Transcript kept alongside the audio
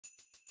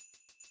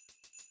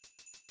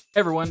Hey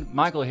everyone,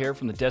 Michael here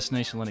from the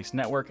Destination Linux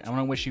Network. I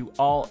want to wish you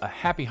all a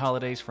happy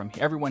holidays from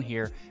everyone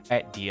here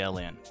at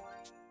DLN.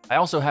 I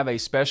also have a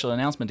special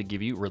announcement to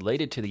give you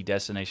related to the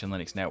Destination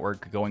Linux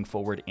Network going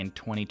forward in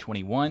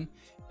 2021,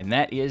 and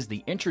that is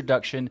the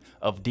introduction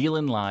of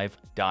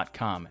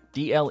DLNlive.com,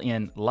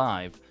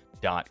 DLNlive.com.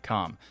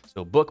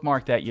 So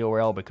bookmark that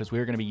URL because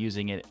we're going to be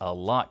using it a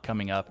lot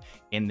coming up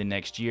in the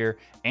next year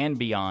and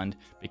beyond,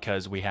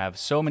 because we have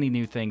so many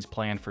new things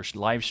planned for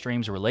live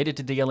streams related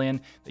to DLN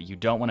that you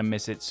don't want to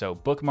miss it. So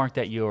bookmark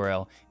that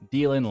URL,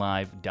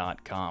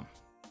 DLNlive.com.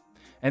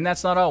 And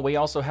that's not all. We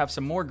also have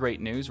some more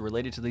great news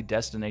related to the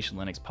Destination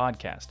Linux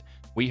podcast.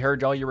 We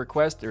heard all your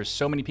requests. There's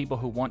so many people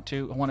who want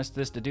us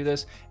to do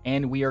this,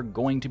 and we are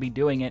going to be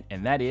doing it.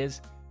 And that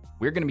is,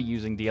 we're going to be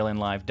using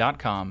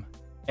DLNlive.com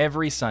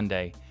every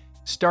Sunday,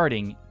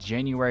 starting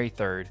January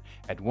 3rd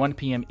at 1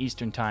 p.m.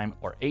 Eastern Time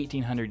or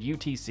 1800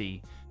 UTC.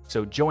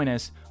 So join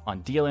us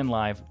on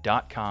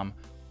DLNlive.com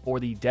for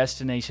the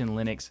Destination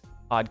Linux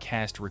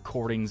podcast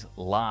recordings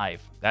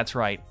live. That's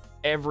right.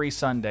 Every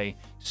Sunday,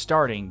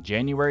 starting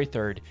January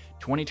 3rd,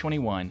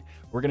 2021,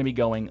 we're going to be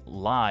going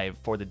live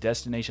for the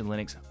Destination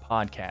Linux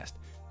podcast.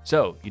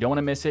 So you don't want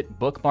to miss it.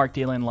 Bookmark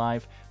DLN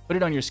Live. Put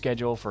it on your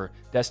schedule for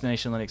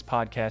Destination Linux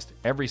podcast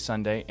every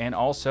Sunday, and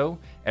also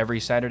every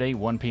Saturday,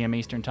 1 p.m.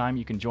 Eastern Time.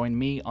 You can join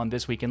me on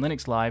This Week in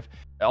Linux Live,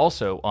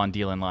 also on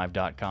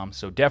DLNlive.com.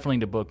 So definitely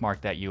to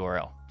bookmark that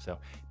URL. So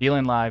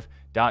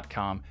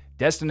DLNlive.com,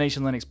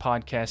 Destination Linux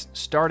podcast,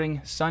 starting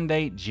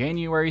Sunday,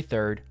 January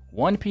 3rd,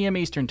 1 p.m.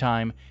 Eastern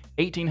Time,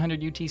 1800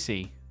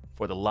 UTC,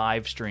 for the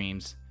live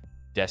streams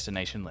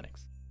Destination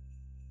Linux.